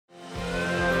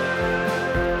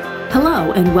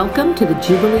Hello, and welcome to the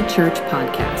Jubilee Church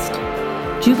podcast.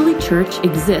 Jubilee Church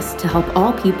exists to help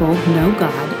all people know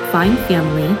God, find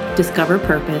family, discover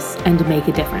purpose, and to make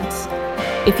a difference.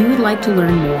 If you would like to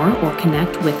learn more or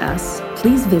connect with us,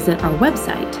 please visit our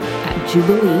website at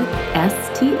jubileestl.org.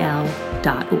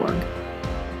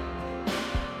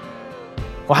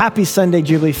 Well, happy Sunday,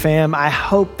 Jubilee fam. I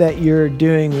hope that you're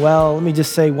doing well. Let me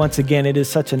just say once again, it is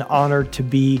such an honor to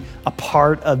be a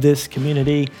part of this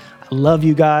community. I love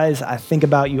you guys. I think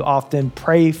about you often,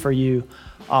 pray for you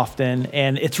often,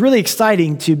 and it's really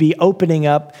exciting to be opening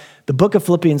up the book of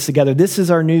Philippians together. This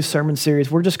is our new sermon series.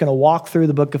 We're just going to walk through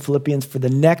the book of Philippians for the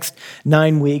next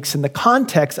 9 weeks. And the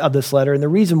context of this letter, and the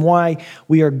reason why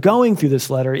we are going through this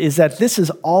letter, is that this is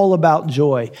all about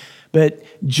joy. But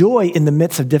joy in the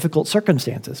midst of difficult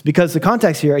circumstances. Because the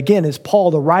context here, again, is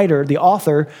Paul, the writer, the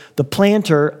author, the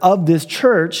planter of this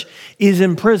church, is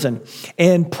in prison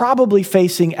and probably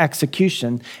facing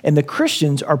execution. And the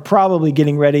Christians are probably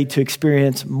getting ready to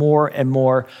experience more and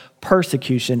more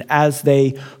persecution as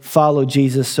they follow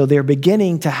Jesus. So they're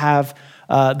beginning to have,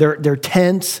 they're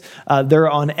tense, they're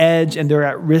on edge, and they're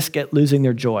at risk at losing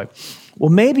their joy.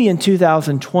 Well, maybe in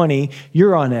 2020,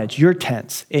 you're on edge, you're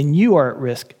tense, and you are at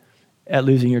risk at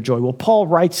losing your joy. Well, Paul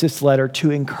writes this letter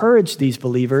to encourage these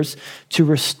believers to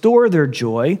restore their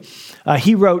joy.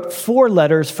 He wrote 4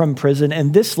 letters from prison,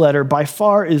 and this letter by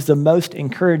far is the most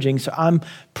encouraging. So I'm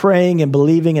praying and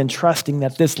believing and trusting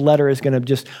that this letter is going to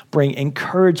just bring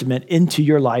encouragement into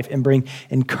your life and bring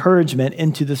encouragement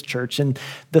into this church. And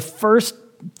the first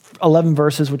 11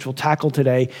 verses, which we'll tackle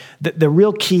today, the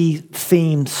real key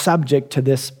theme subject to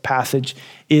this passage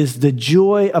is the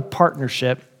joy of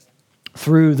partnership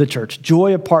through the church.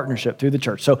 Joy of partnership through the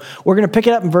church. So we're going to pick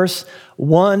it up in verse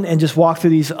 1 and just walk through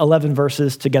these 11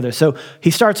 verses together. So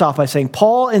he starts off by saying,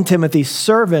 Paul and Timothy,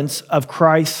 servants of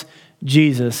Christ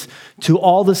Jesus, to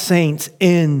all the saints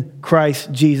in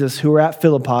Christ Jesus who are at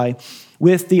Philippi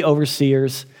with the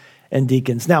overseers and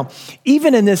deacons. Now,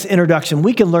 even in this introduction,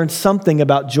 we can learn something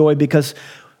about joy because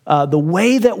the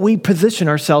way that we position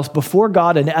ourselves before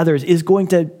God and others is going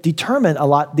to determine a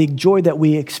lot the joy that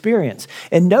we experience.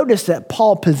 And notice that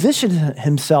Paul positions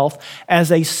himself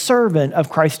as a servant of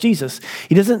Christ Jesus.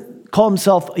 He doesn't call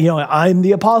himself, I'm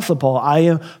the Apostle Paul, I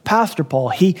am Pastor Paul.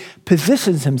 He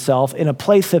positions himself in a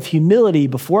place of humility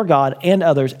before God and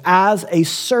others as a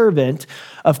servant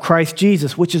of Christ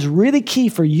Jesus, which is really key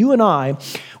for you and I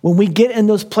when we get in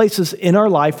those places in our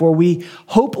life where we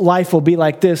hope life will be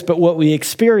like this, but what we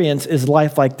experience is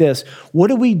life like this. What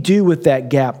do we do with that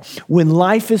gap? When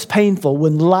life is painful,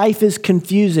 when life is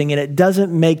confusing and it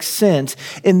doesn't make sense,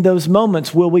 in those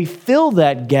moments, will we fill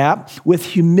that gap with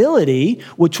humility,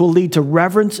 which will lead to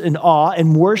reverence and awe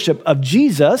and worship of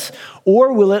Jesus,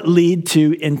 or will it lead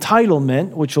to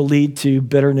entitlement, which will lead to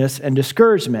bitterness and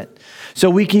discouragement? So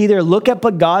we can either look up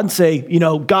at God and say,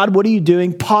 God, what are you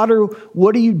doing? Potter,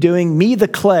 what are you doing? Me, the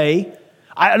clay.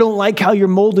 I don't like how you're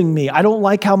molding me. I don't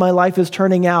like how my life is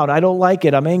turning out. I don't like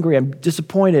it. I'm angry. I'm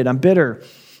disappointed. I'm bitter.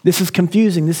 This is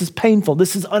confusing. This is painful.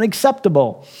 This is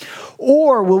unacceptable.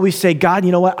 Or will we say, God,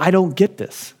 you know what? I don't get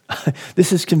this.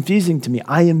 This is confusing to me.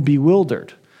 I am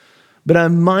bewildered. But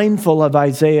I'm mindful of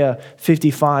Isaiah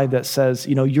 55 that says,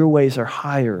 your ways are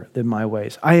higher than my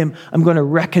ways. I'm going to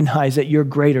recognize that you're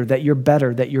greater, that you're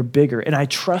better, that you're bigger. And I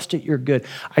trust that you're good.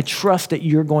 I trust that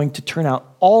you're going to turn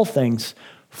out all things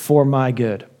for my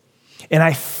good. And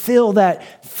I fill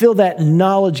that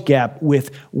knowledge gap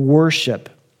with worship.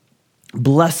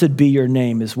 Blessed be your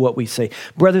name is what we say.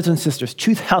 Brothers and sisters,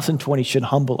 2020 should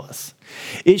humble us.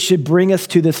 It should bring us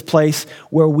to this place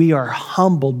where we are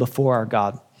humbled before our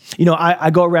God.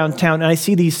 I go around town and I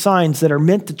see these signs that are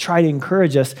meant to try to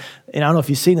encourage us. And I don't know if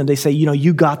you've seen them. They say,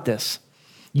 you got this.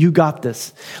 You got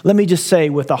this. Let me just say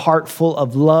with a heart full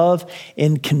of love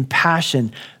and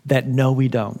compassion that no, we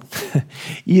don't.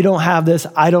 You don't have this.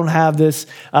 I don't have this.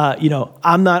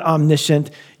 I'm not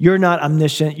omniscient. You're not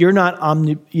omniscient. You're not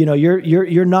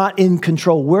you're not in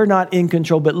control. We're not in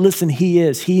control. But listen, He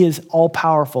is. He is all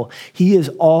powerful. He is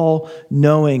all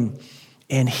knowing,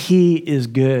 and He is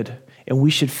good. And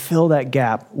we should fill that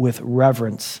gap with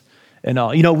reverence and all.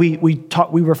 We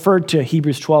referred to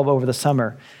Hebrews 12 over the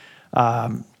summer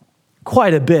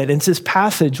quite a bit. And it's this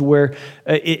passage where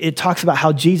it talks about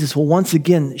how Jesus will once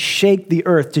again shake the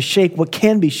earth to shake what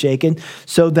can be shaken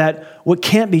so that what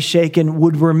can't be shaken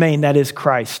would remain, that is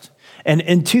Christ. And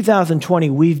in 2020,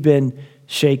 we've been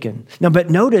shaken. Now, but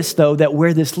notice though that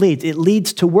where this leads, it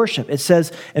leads to worship. It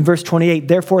says in verse 28,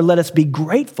 therefore let us be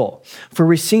grateful for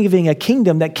receiving a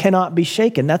kingdom that cannot be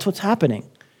shaken. That's what's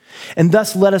happening. And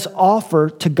thus let us offer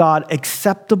to God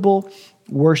acceptable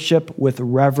worship with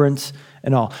reverence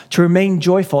and awe. To remain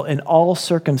joyful in all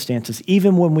circumstances,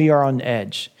 even when we are on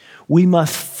edge. We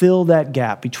must fill that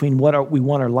gap between what we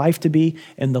want our life to be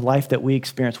and the life that we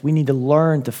experience. We need to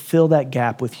learn to fill that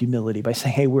gap with humility by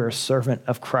saying, hey, we're a servant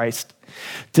of Christ.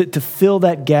 To fill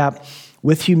that gap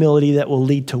with humility that will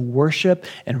lead to worship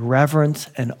and reverence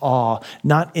and awe,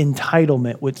 not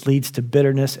entitlement, which leads to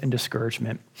bitterness and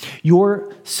discouragement.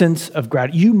 Your sense of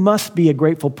gratitude, you must be a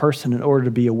grateful person in order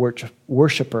to be a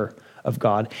worshiper of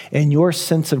God. And your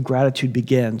sense of gratitude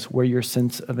begins where your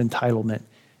sense of entitlement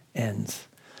ends.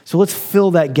 So let's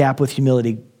fill that gap with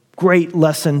humility. Great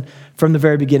lesson from the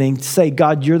very beginning. Say,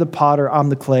 God, you're the potter, I'm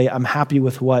the clay. I'm happy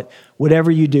with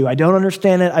whatever you do. I don't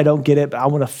understand it, I don't get it, but I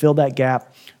want to fill that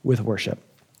gap with worship.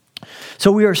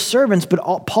 So we are servants, but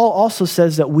Paul also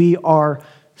says that we are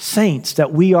saints,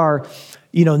 that we are,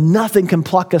 nothing can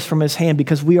pluck us from his hand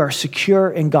because we are secure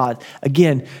in God.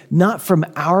 Again, not from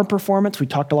our performance. We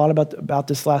talked a lot about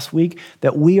this last week,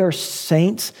 that we are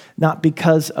saints, not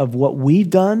because of what we've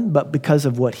done, but because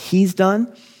of what he's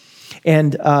done.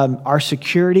 And our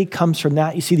security comes from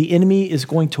that. You see, the enemy is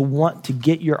going to want to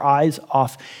get your eyes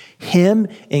off him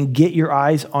and get your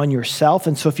eyes on yourself.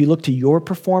 And so if you look to your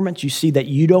performance, you see that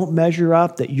you don't measure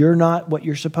up, that you're not what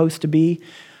you're supposed to be.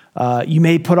 You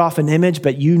may put off an image,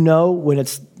 but when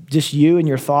it's just you and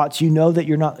your thoughts, you know that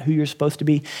you're not who you're supposed to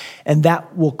be. And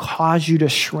that will cause you to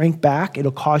shrink back.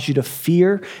 It'll cause you to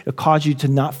fear. It'll cause you to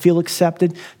not feel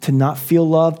accepted, to not feel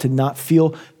loved, to not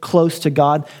feel close to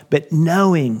God. But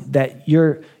knowing that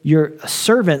you're a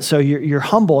servant, so you're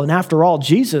humble. And after all,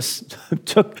 Jesus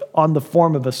took on the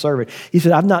form of a servant. He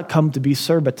said, I've not come to be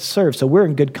served, but to serve. So we're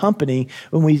in good company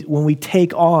when we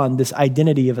take on this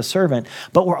identity of a servant.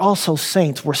 But we're also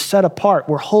saints. We're set apart.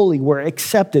 We're holy. We're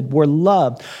accepted. We're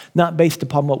loved, not based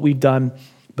upon what we've done,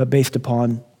 but based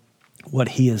upon what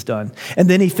he has done. And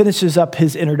then he finishes up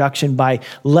his introduction by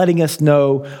letting us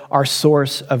know our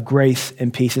source of grace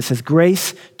and peace. It says,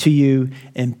 grace to you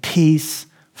and peace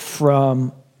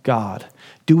from God.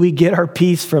 Do we get our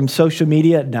peace from social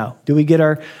media? No. Do we get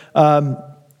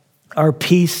our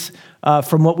peace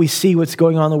from what we see, what's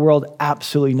going on in the world?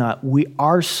 Absolutely not.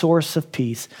 Our source of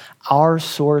peace, our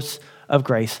source of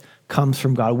grace comes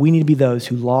from God. We need to be those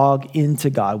who log into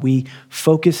God. We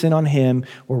focus in on him.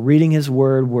 We're reading his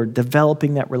word. We're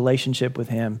developing that relationship with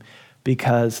him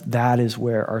because that is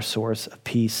where our source of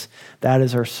peace, that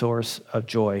is our source of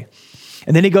joy.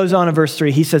 And then he goes on in verse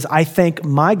 3. He says, I thank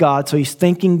my God. So he's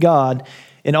thanking God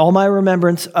in all my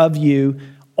remembrance of you,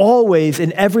 always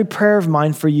in every prayer of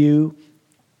mine for you,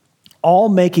 all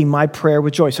making my prayer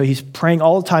with joy. So he's praying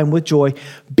all the time with joy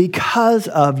because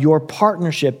of your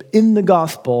partnership in the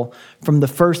gospel from the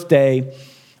first day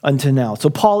until now. So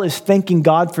Paul is thanking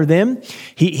God for them.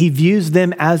 He views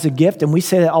them as a gift. And we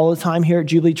say that all the time here at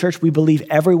Jubilee Church. We believe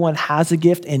everyone has a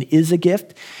gift and is a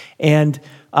gift. And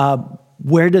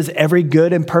where does every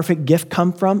good and perfect gift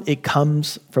come from? It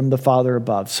comes from the Father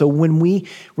above. So when we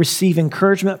receive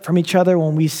encouragement from each other,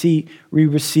 when we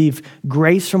receive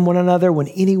grace from one another, when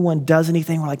anyone does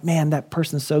anything, we're like, man, that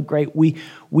person's so great.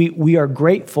 We are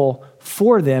grateful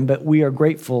for them, but we are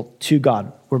grateful to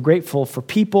God. We're grateful for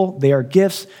people. They are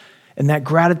gifts. And that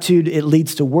gratitude, it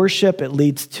leads to worship. It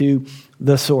leads to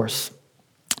the source.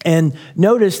 And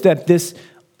notice that this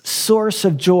source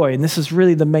of joy, and this is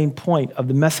really the main point of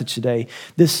the message today,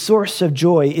 this source of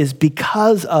joy is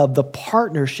because of the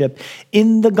partnership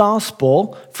in the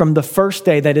gospel from the first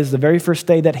day, that is the very first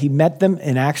day that he met them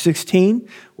in Acts 16,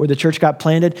 where the church got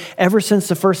planted, ever since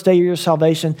the first day of your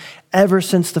salvation, ever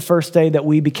since the first day that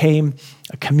we became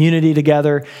a community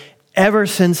together. Ever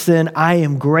since then, I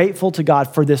am grateful to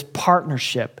God for this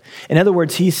partnership. In other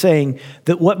words, he's saying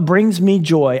that what brings me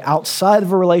joy outside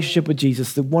of a relationship with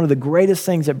Jesus, one of the greatest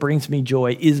things that brings me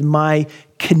joy is my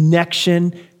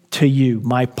connection to you,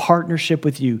 my partnership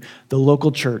with you, the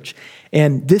local church.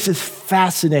 And this is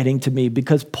fascinating to me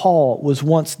because Paul was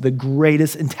once the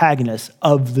greatest antagonist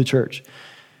of the church.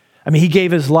 I mean, he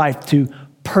gave his life to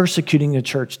persecuting the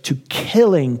church, to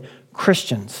killing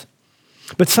Christians.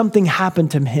 But something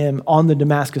happened to him on the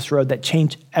Damascus Road that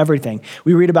changed everything.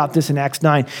 We read about this in Acts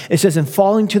 9. It says, and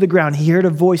falling to the ground, he heard a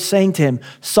voice saying to him,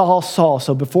 Saul, Saul.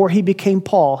 So before he became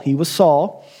Paul, he was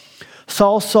Saul.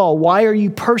 Saul, Saul, why are you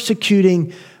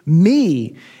persecuting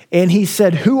me? And he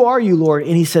said, who are you, Lord?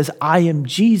 And he says, I am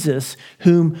Jesus,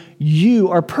 whom you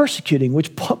are persecuting,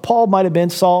 which Paul might have been,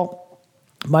 Saul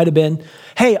might have been,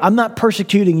 hey, I'm not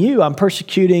persecuting you, I'm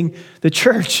persecuting the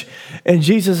church. And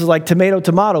Jesus is like, tomato,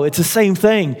 tomato. It's the same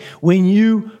thing. When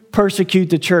you persecute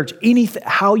the church,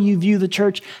 how you view the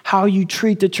church, how you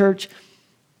treat the church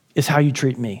is how you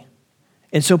treat me.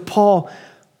 And so Paul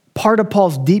Part of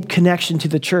Paul's deep connection to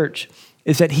the church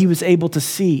is that he was able to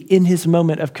see in his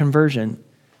moment of conversion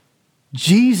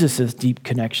Jesus' deep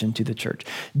connection to the church.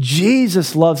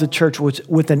 Jesus loves the church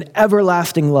with an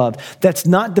everlasting love that's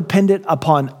not dependent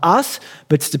upon us,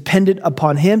 but it's dependent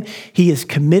upon him. He is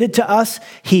committed to us.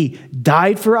 He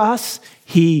died for us.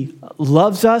 He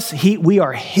loves us. We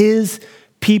are his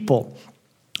people.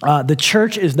 The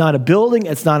church is not a building.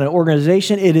 It's not an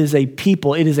organization. It is a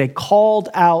people. It is a called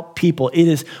out people.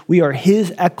 We are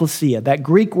his ecclesia. That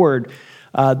Greek word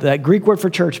for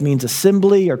church means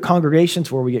assembly or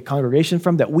congregations, where we get congregation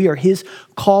from, that we are his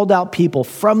called out people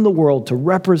from the world to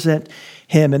represent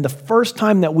him. And the first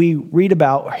time that we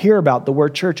hear about the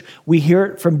word church, we hear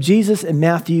it from Jesus in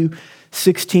Matthew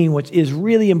 16, which is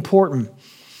really important.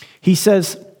 He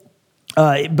says,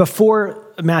 before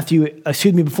Matthew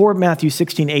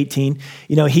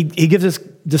 16:18, he gives his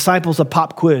disciples a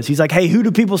pop quiz. He's like, hey, who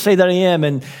do people say that I am?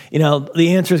 And,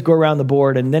 the answers go around the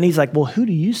board. And then he's like, well, who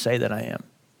do you say that I am?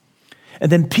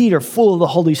 And then Peter, full of the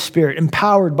Holy Spirit,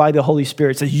 empowered by the Holy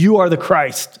Spirit, says, you are the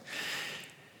Christ.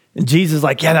 And Jesus is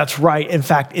like, yeah, that's right. In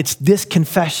fact, it's this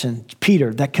confession,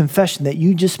 Peter, that confession that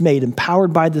you just made,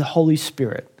 empowered by the Holy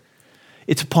Spirit.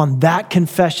 It's upon that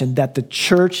confession that the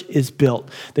church is built.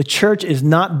 The church is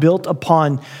not built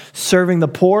upon serving the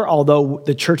poor, although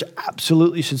the church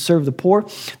absolutely should serve the poor.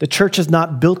 The church is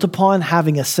not built upon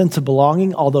having a sense of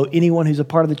belonging, although anyone who's a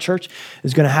part of the church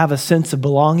is going to have a sense of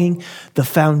belonging. The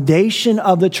foundation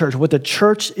of the church, what the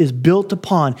church is built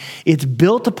upon, it's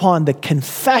built upon the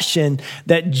confession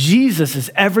that Jesus is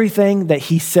everything that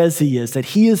he says he is, that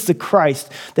he is the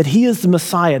Christ, that he is the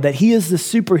Messiah, that he is the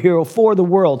superhero for the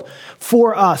world,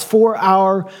 for us, for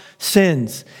our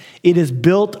sins. It is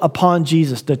built upon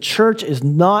Jesus. The church is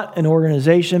not an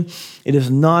organization. It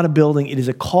is not a building. It is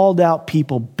a called out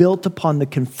people built upon the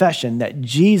confession that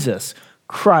Jesus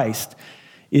Christ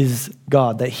is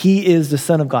God, that he is the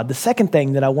Son of God. The second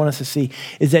thing that I want us to see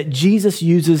is that Jesus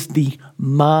uses the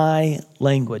my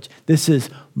language. This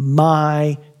is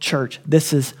my church.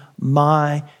 This is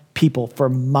my people for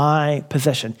my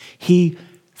possession. He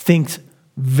thinks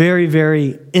very,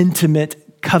 very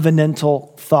intimate,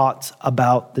 covenantal thoughts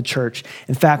about the church.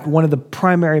 In fact, one of the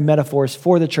primary metaphors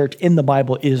for the church in the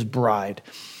Bible is bride.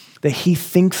 That he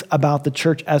thinks about the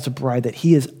church as a bride, that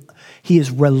he is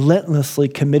relentlessly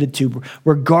committed to.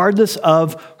 Regardless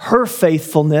of her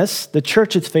faithfulness, the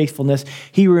church's faithfulness,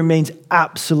 he remains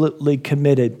absolutely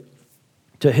committed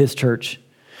to his church.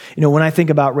 When I think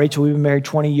about Rachel, we've been married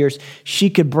 20 years. She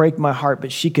could break my heart,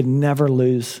 but she could never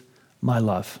lose my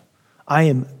love. I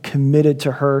am committed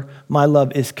to her. My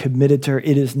love is committed to her.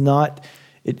 It is not,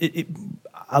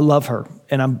 I love her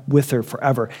and I'm with her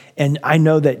forever. And I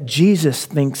know that Jesus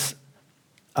thinks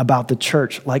about the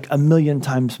church like a million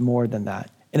times more than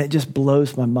that. And it just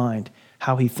blows my mind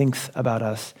how he thinks about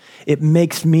us.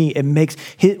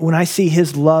 When I see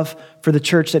his love for the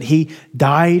church, that he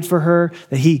died for her,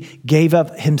 that he gave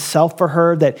up himself for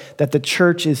her, that the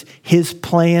church is his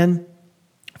plan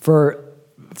for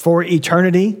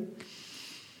eternity,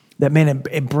 that, man,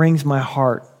 it brings my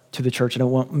heart to the church and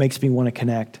it makes me want to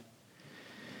connect.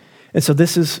 And so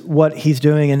this is what he's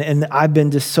doing. And I've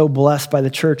been just so blessed by the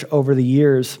church over the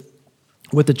years,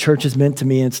 what the church has meant to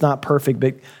me. And it's not perfect,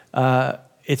 but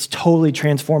it's totally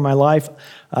transformed my life.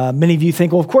 Many of you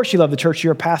think, well, of course you love the church.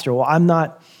 You're a pastor. Well, I'm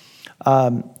not.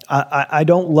 I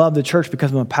don't love the church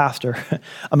because I'm a pastor.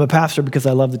 I'm a pastor because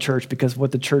I love the church, because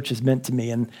what the church has meant to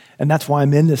me. And that's why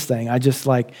I'm in this thing. I just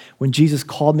when Jesus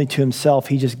called me to himself,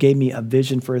 he just gave me a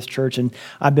vision for his church. And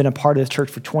I've been a part of his church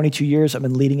for 22 years. I've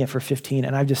been leading it for 15.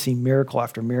 And I've just seen miracle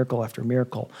after miracle after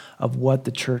miracle of what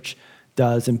the church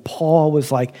does. And Paul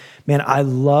was like, man, I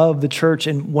love the church.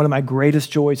 And one of my greatest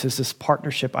joys is this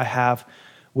partnership I have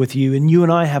with you. And you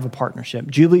and I have a partnership.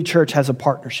 Jubilee Church has a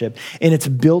partnership. And it's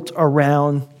built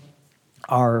around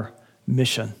our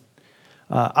mission.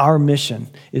 Our mission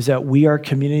is that we are a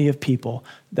community of people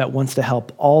that wants to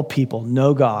help all people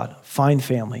know God, find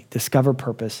family, discover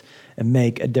purpose, and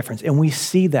make a difference. And we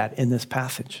see that in this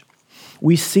passage.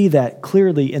 We see that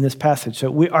clearly in this passage. So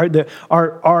we are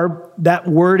that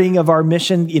wording of our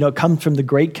mission, comes from the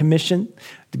Great Commission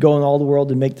to go in all the world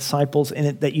and make disciples,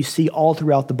 and that you see all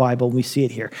throughout the Bible, and we see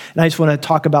it here. And I just want to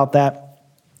talk about that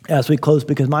as we close,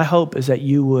 because my hope is that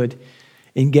you would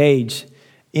engage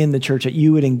in the church, that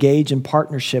you would engage in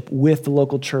partnership with the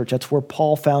local church. That's where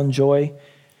Paul found joy,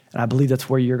 and I believe that's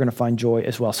where you're going to find joy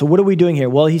as well. So what are we doing here?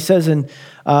 Well, he says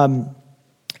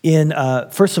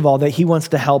first of all, that he wants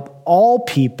to help all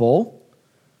people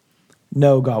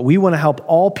know God. We want to help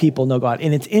all people know God.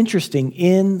 And it's interesting,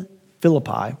 in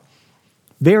Philippi,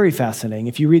 Very fascinating.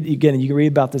 If you read, again, you can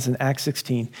read about this in Acts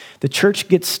 16. The church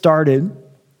gets started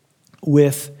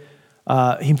with,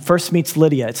 he first meets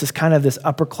Lydia. It's this kind of this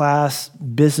upper class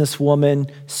businesswoman,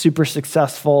 super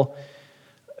successful.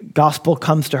 Gospel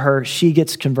comes to her. She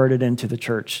gets converted into the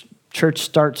church. Church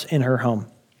starts in her home.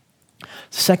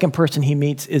 Second person he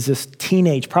meets is this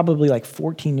teenage, probably like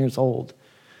 14 years old,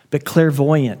 but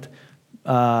clairvoyant,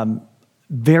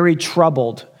 very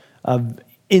troubled,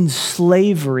 in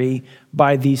slavery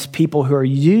by these people who are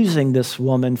using this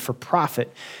woman for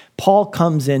profit. Paul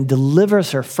comes in,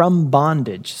 delivers her from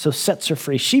bondage, so sets her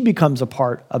free. She becomes a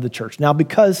part of the church. Now,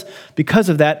 because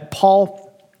of that,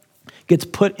 Paul gets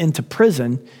put into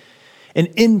prison, and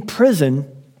in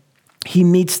prison, he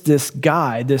meets this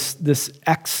guy, this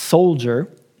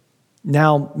ex-soldier,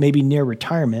 now maybe near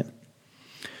retirement,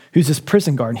 who's this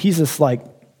prison guard. He's this like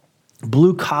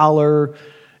blue collar,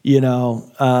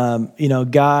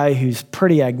 guy who's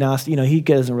pretty agnostic. He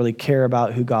doesn't really care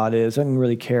about who God is. Doesn't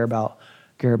really care about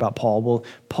Paul. Well,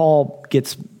 Paul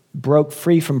gets broke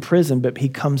free from prison, but he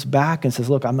comes back and says,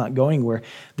 "Look, I'm not going where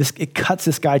it cuts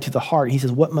this guy to the heart." He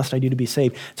says, "What must I do to be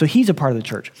saved?" So he's a part of the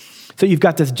church. So you've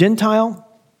got this Gentile,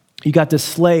 you got this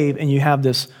slave, and you have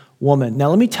this woman. Now,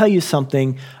 let me tell you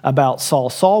something about Saul.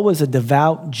 Saul was a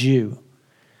devout Jew.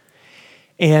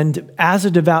 And as a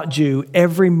devout Jew,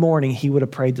 every morning he would have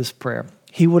prayed this prayer.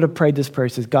 He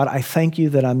says, "God, I thank you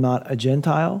that I'm not a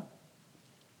Gentile,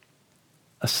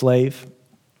 a slave,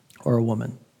 or a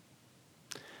woman."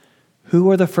 Who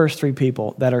are the first three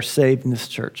people that are saved in this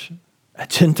church? A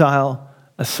Gentile,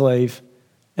 a slave,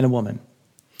 and a woman.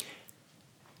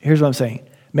 Here's what I'm saying.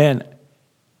 Man,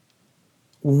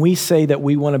 when we say that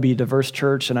we want to be a diverse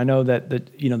church, and I know that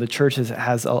the church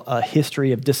has a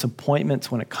history of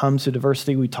disappointments when it comes to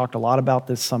diversity. We talked a lot about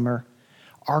this summer.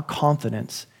 Our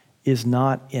confidence is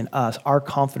not in us. Our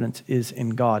confidence is in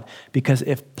God. Because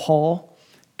if Paul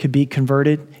could be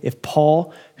converted, if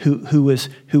Paul, who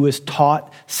was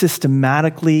taught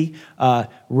systematically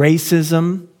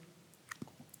racism,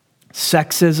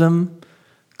 sexism,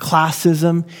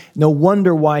 classism, no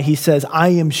wonder why he says, "I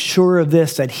am sure of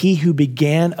this, that he who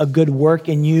began a good work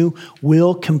in you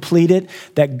will complete it,"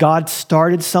 that God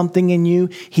started something in you.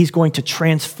 He's going to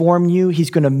transform you. He's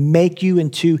going to make you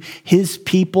into his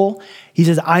people. He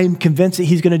says, "I am convinced that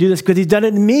he's going to do this because he's done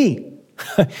it in me."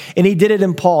 And he did it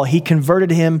in Paul. He converted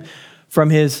him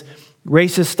from his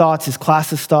racist thoughts, his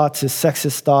classist thoughts, his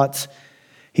sexist thoughts.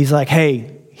 He's like,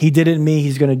 "Hey, he did it in me.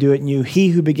 He's going to do it in you. He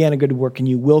who began a good work in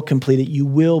you will complete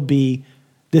it.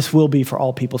 This will be for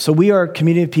all people." So we are a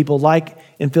community of people like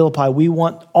in Philippi. We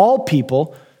want all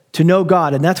people to know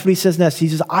God. And that's what he says next. He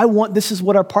says, this is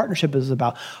what our partnership is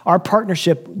about. Our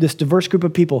partnership, this diverse group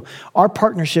of people, our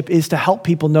partnership is to help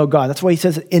people know God. That's why he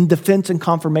says, in defense and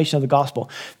confirmation of the gospel.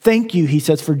 Thank you, he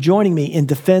says, for joining me in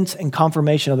defense and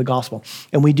confirmation of the gospel.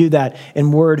 And we do that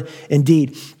in word and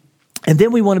deed. And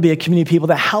then we want to be a community of people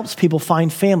that helps people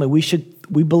find family.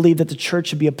 We believe that the church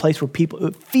should be a place where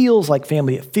it feels like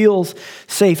family. It feels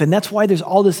safe. And that's why there's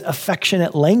all this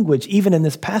affectionate language, even in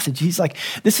this passage. He's like,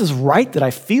 this is right that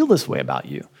I feel this way about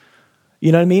you.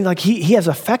 You know what I mean? Like he has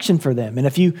affection for them. And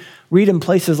if you read in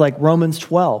places like Romans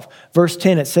 12, verse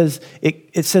 10, it says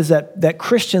that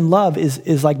Christian love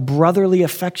is like brotherly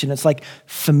affection. It's like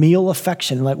familial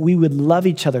affection. Like we would love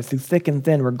each other through thick and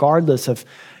thin, regardless of,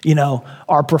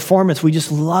 our performance. We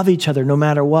just love each other no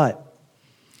matter what.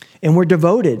 And we're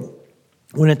devoted.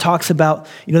 When it talks about,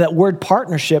 that word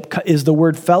partnership is the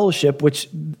word fellowship, which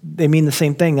they mean the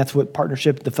same thing. That's what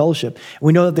partnership, the fellowship.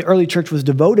 We know that the early church was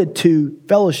devoted to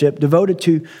fellowship, devoted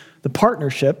to the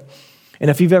partnership.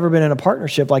 And if you've ever been in a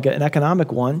partnership, like an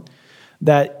economic one,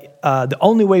 that the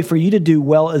only way for you to do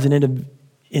well as an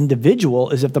individual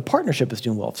is if the partnership is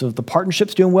doing well. So if the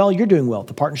partnership's doing well, you're doing well. If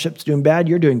the partnership's doing bad,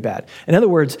 you're doing bad. In other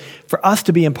words, for us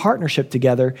to be in partnership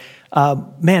together,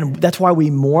 that's why we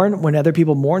mourn when other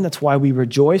people mourn. That's why we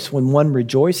rejoice when one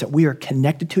rejoices, that we are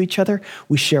connected to each other.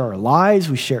 We share our lives,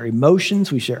 we share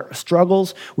emotions, we share our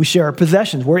struggles, we share our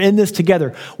possessions. We're in this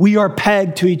together. We are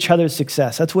pegged to each other's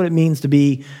success. That's what it means to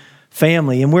be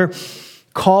family. And we're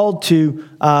called to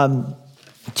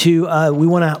we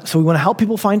want to help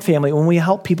people find family when we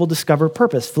help people discover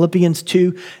purpose. Philippians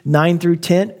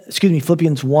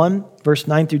 1, verse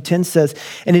 9 through 10 says,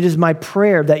 "And it is my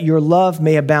prayer that your love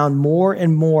may abound more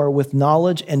and more with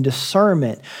knowledge and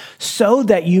discernment, so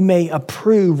that you may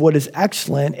approve what is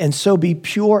excellent and so be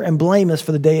pure and blameless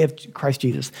for the day of Christ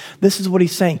Jesus." This is what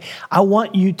he's saying. I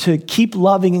want you to keep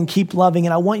loving,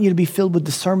 and I want you to be filled with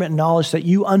discernment and knowledge that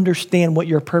you understand what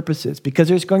your purpose is, because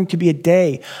there's going to be a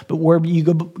day where you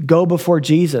go before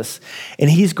Jesus,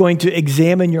 and he's going to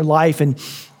examine your life, and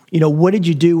What did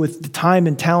you do with the time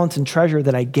and talents and treasure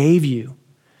that I gave you?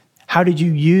 How did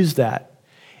you use that?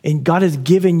 And God has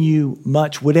given you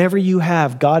much. Whatever you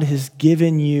have, God has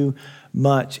given you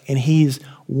much. And he's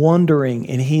wondering,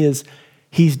 and he's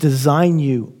designed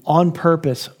you on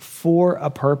purpose for a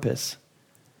purpose.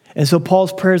 And so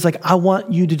Paul's prayer is like, I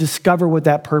want you to discover what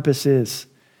that purpose is.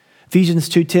 Ephesians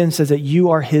 2:10 says that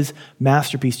you are his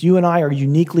masterpiece. You and I are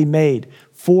uniquely made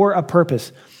for a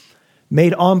purpose,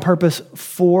 made on purpose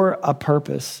for a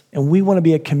purpose. And we want to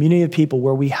be a community of people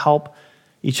where we help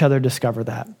each other discover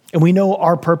that. And we know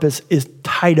our purpose is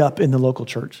tied up in the local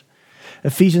church.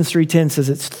 Ephesians 3:10 says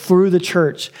it's through the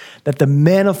church that the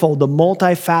manifold, the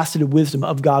multifaceted wisdom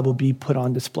of God will be put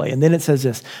on display. And then it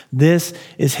says this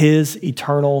is his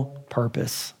eternal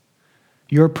purpose.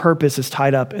 Your purpose is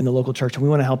tied up in the local church, and we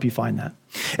want to help you find that.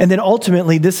 And then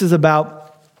ultimately, this is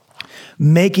about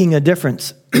making a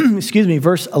difference.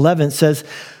 Verse 11 says,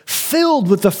 filled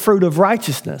with the fruit of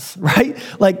righteousness, right?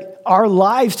 Like our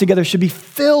lives together should be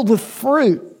filled with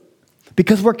fruit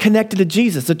because we're connected to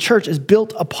Jesus. The church is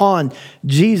built upon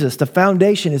Jesus. The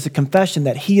foundation is a confession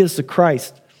that he is the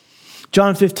Christ.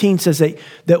 John 15 says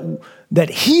that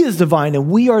he is the vine and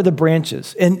we are the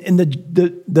branches. And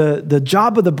the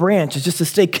job of the branch is just to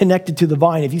stay connected to the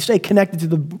vine. If you stay connected to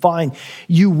the vine,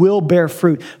 you will bear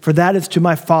fruit, for that is to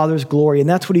my Father's glory. And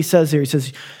that's what he says here. He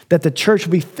says that the church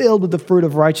will be filled with the fruit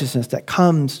of righteousness that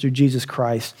comes through Jesus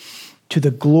Christ to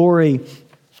the glory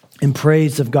and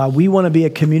praise of God. We want to be a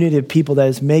community of people that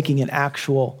is making an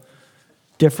actual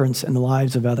difference in the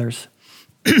lives of others.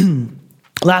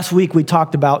 Last week, we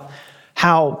talked about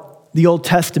how the Old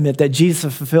Testament, that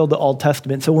Jesus fulfilled the Old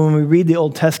Testament. So when we read the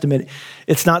Old Testament,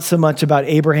 it's not so much about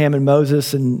Abraham and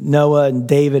Moses and Noah and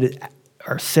David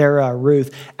or Sarah or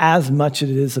Ruth as much as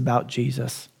it is about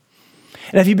Jesus.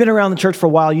 And if you've been around the church for a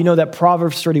while, you know that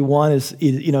Proverbs 31 is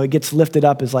it gets lifted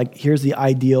up as like, here's the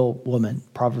ideal woman,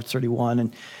 Proverbs 31.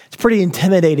 And it's a pretty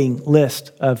intimidating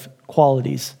list of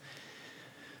qualities.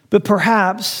 But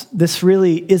perhaps this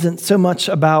really isn't so much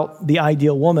about the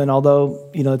ideal woman,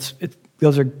 although,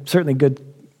 those are certainly good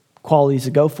qualities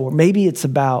to go for. Maybe it's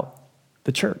about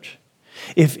the church.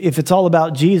 If it's all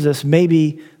about Jesus,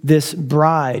 maybe this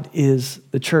bride is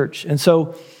the church. And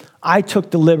so I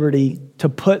took the liberty to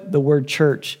put the word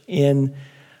church in,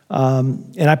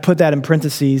 and I put that in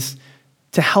parentheses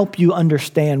to help you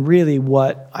understand really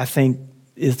what I think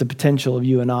is the potential of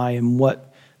you and I and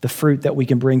what the fruit that we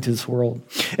can bring to this world.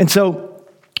 And so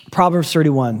Proverbs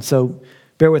 31, so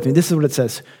bear with me. This is what it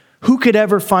says. Who could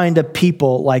ever find a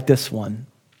people like this one?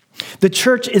 The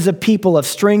church is a people of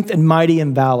strength and mighty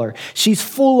in valor. She's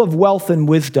full of wealth and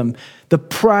wisdom. The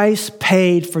price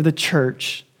paid for the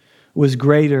church was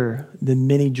greater than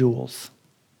many jewels.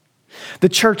 The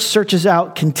church searches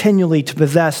out continually to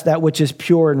possess that which is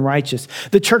pure and righteous.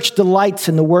 The church delights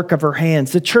in the work of her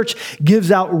hands. The church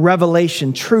gives out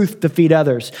revelation, truth to feed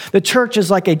others. The church is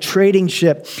like a trading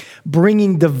ship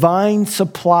bringing divine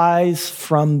supplies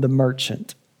from the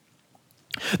merchant.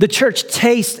 The church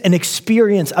tastes and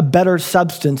experiences a better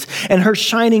substance, and her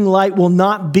shining light will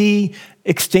not be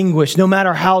extinguished, no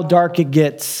matter how dark it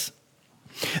gets.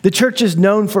 The church is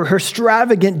known for her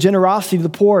extravagant generosity to the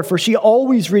poor, for she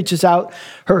always reaches out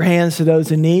her hands to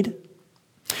those in need.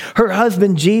 Her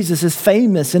husband, Jesus, is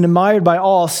famous and admired by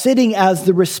all, sitting as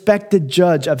the respected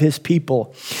judge of his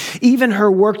people. Even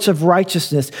her works of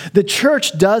righteousness, the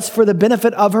church does for the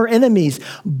benefit of her enemies.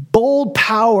 Bold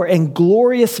power and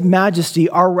glorious majesty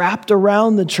are wrapped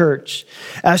around the church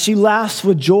as she laughs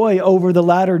with joy over the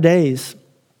latter days.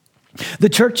 The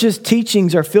church's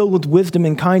teachings are filled with wisdom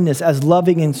and kindness as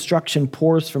loving instruction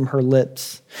pours from her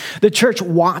lips. The church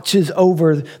watches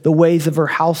over the ways of her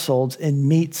households and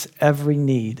meets every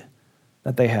need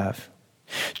that they have.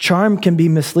 Charm can be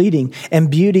misleading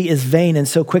and beauty is vain and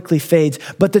so quickly fades,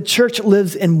 but the church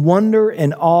lives in wonder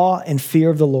and awe and fear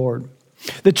of the Lord.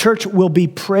 The church will be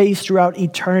praised throughout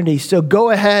eternity. So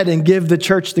go ahead and give the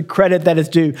church the credit that is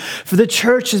due. For the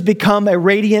church has become a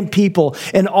radiant people,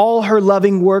 and all her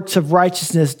loving works of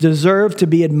righteousness deserve to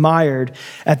be admired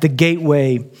at the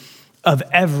gateway of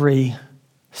every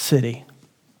city.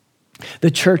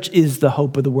 The church is the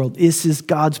hope of the world. This is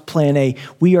God's plan A.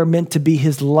 We are meant to be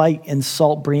his light and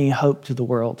salt, bringing hope to the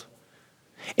world.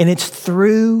 And it's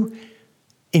through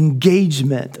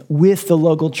engagement with the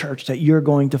local church that you're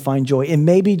going to find joy. And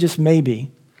maybe just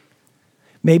maybe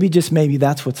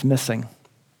that's what's missing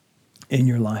in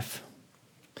your life.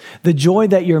 The joy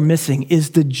that you're missing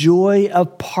is the joy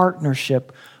of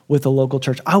partnership with a local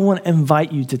church. I want to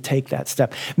invite you to take that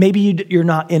step. Maybe you're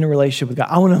not in a relationship with God.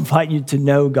 I want to invite you to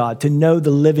know God, to know the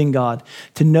living God,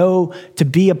 to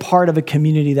be a part of a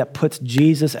community that puts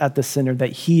Jesus at the center,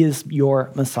 that he is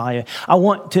your Messiah. I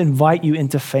want to invite you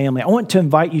into family. I want to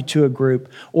invite you to a group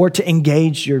or to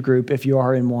engage your group if you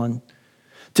are in one.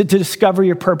 To discover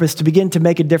your purpose, to begin to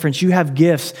make a difference. You have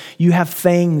gifts, you have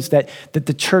things that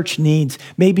the church needs.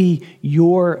 Maybe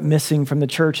you're missing from the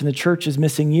church and the church is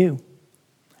missing you.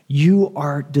 You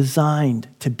are designed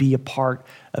to be a part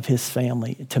of his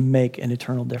family, to make an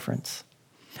eternal difference.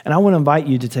 And I want to invite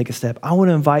you to take a step. I want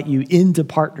to invite you into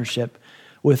partnership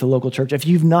with a local church. If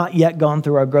you've not yet gone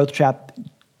through our growth track,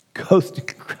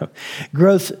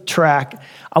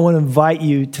 I want to invite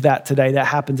you to that today. That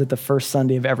happens at the first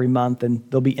Sunday of every month, and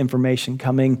there'll be information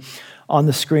coming on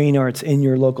the screen, or it's in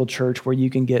your local church where you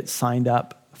can get signed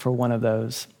up for one of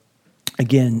those.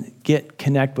 Again,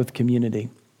 connect with community.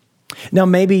 Now,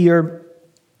 maybe you're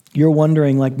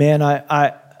wondering, like, man,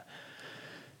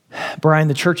 Brian,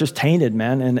 the church is tainted,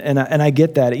 man, and I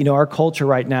get that. You know, our culture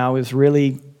right now is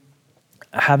really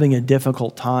having a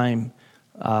difficult time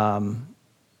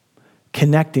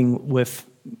connecting with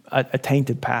a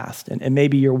tainted past. And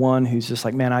maybe you're one who's just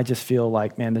like, man, I just feel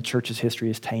like, man, the church's history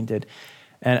is tainted.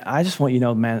 And I just want you to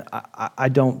know, man, I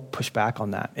don't push back on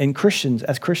that. And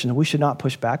as Christians, we should not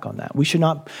push back on that. We should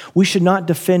not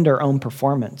defend our own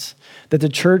performance, that the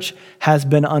church has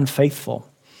been unfaithful.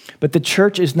 But the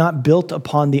church is not built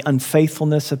upon the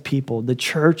unfaithfulness of people. The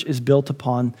church is built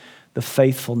upon the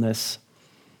faithfulness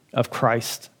of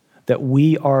Christ, that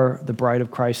we are the bride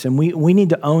of Christ, and we need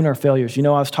to own our failures. You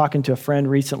know, I was talking to a friend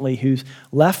recently who's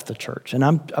left the church, and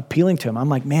I'm appealing to him. I'm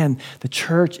like, man, the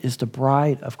church is the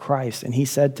bride of Christ. And he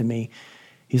said to me,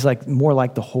 he's like, more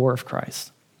like the whore of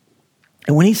Christ.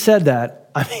 And when he said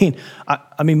that, I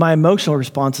mean, my emotional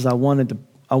response is I wanted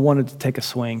to take a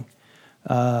swing,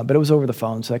 but it was over the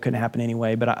phone, so that couldn't happen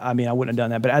anyway. But I wouldn't have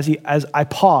done that. But as I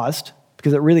paused,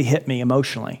 because it really hit me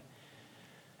emotionally,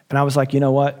 and I was like, you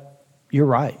know what? You're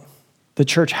right. The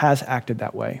church has acted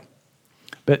that way.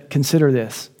 But consider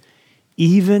this.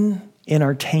 Even in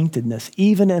our taintedness,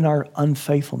 even in our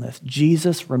unfaithfulness,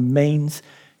 Jesus remains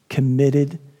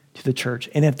committed to the church.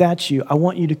 And if that's you, I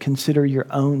want you to consider your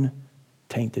own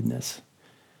taintedness.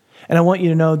 And I want you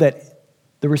to know that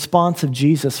the response of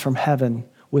Jesus from heaven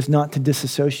was not to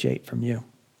disassociate from you.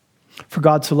 For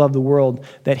God so loved the world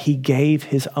that he gave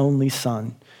his only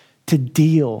son to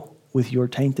deal with your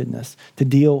taintedness, to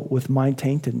deal with my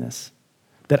taintedness.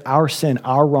 That our sin,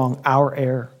 our wrong, our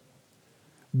error,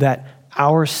 that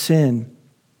our sin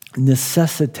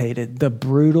necessitated the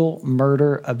brutal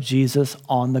murder of Jesus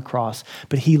on the cross.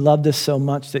 But he loved us so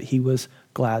much that he was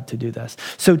glad to do this.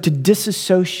 So to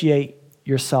disassociate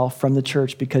yourself from the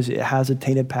church because it has a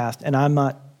tainted past, and I'm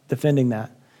not defending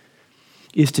that,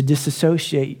 is to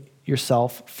disassociate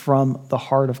yourself from the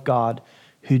heart of God,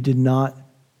 who did not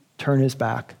turn his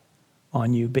back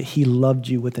on you, but he loved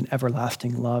you with an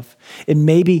everlasting love. It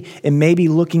may be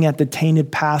looking at the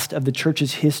tainted past of the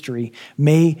church's history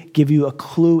may give you a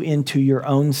clue into your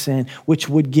own sin, which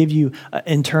would give you,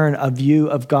 in turn, a view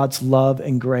of God's love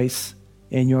and grace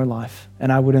in your life.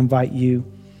 And I would invite you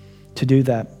to do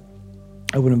that.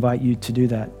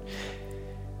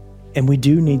 And we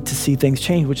do need to see things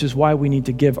change, which is why we need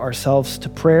to give ourselves to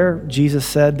prayer. Jesus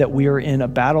said that we are in a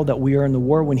battle, that we are in the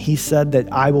war. When he said that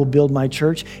I will build my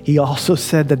church, he also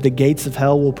said that the gates of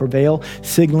hell will prevail,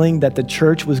 signaling that the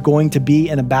church was going to be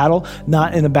in a battle,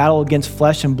 not in a battle against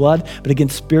flesh and blood, but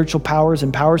against spiritual powers.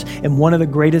 And one of the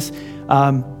greatest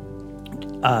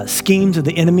schemes of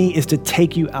the enemy is to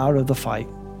take you out of the fight.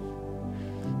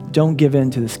 Don't give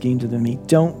in to the schemes of the enemy.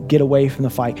 Don't get away from the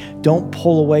fight. Don't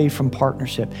pull away from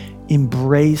partnership.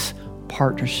 Embrace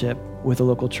partnership with a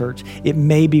local church. It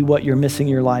may be what you're missing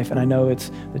in your life, and I know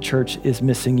the church is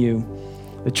missing you.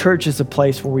 The church is a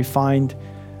place where we find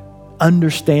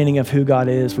understanding of who God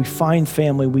is. We find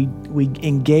family. We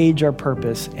engage our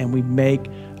purpose, and we make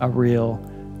a real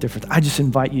difference. I just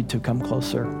invite you to come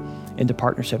closer into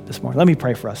partnership this morning. Let me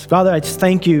pray for us. Father, I just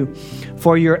thank you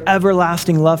for your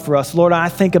everlasting love for us. Lord, I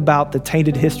think about the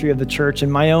tainted history of the church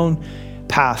and my own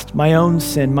past, my own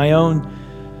sin, my own,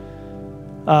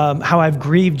 how I've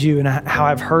grieved you and how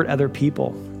I've hurt other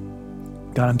people.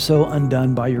 God, I'm so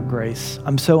undone by your grace.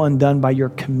 I'm so undone by your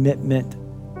commitment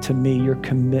to me, your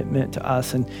commitment to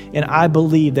us. And I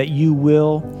believe that you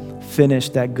will finish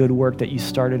that good work that you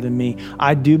started in me.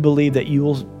 I do believe that you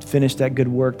will finish that good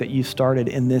work that you started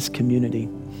in this community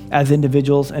as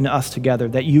individuals and us together,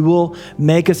 that you will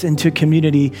make us into a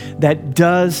community that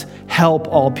does help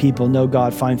all people know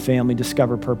God, find family,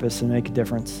 discover purpose, and make a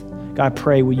difference. God, God, I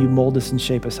pray, will you mold us and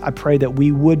shape us? I pray that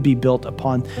we would be built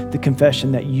upon the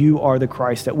confession that you are the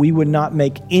Christ, that we would not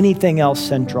make anything else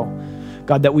central.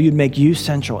 God, that we would make you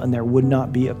central and there would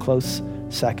not be a close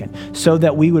second, so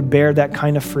that we would bear that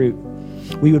kind of fruit.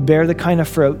 We would bear the kind of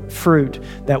fruit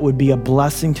that would be a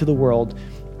blessing to the world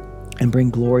and bring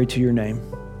glory to your name.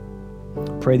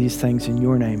 Pray these things in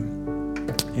your name.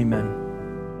 Amen.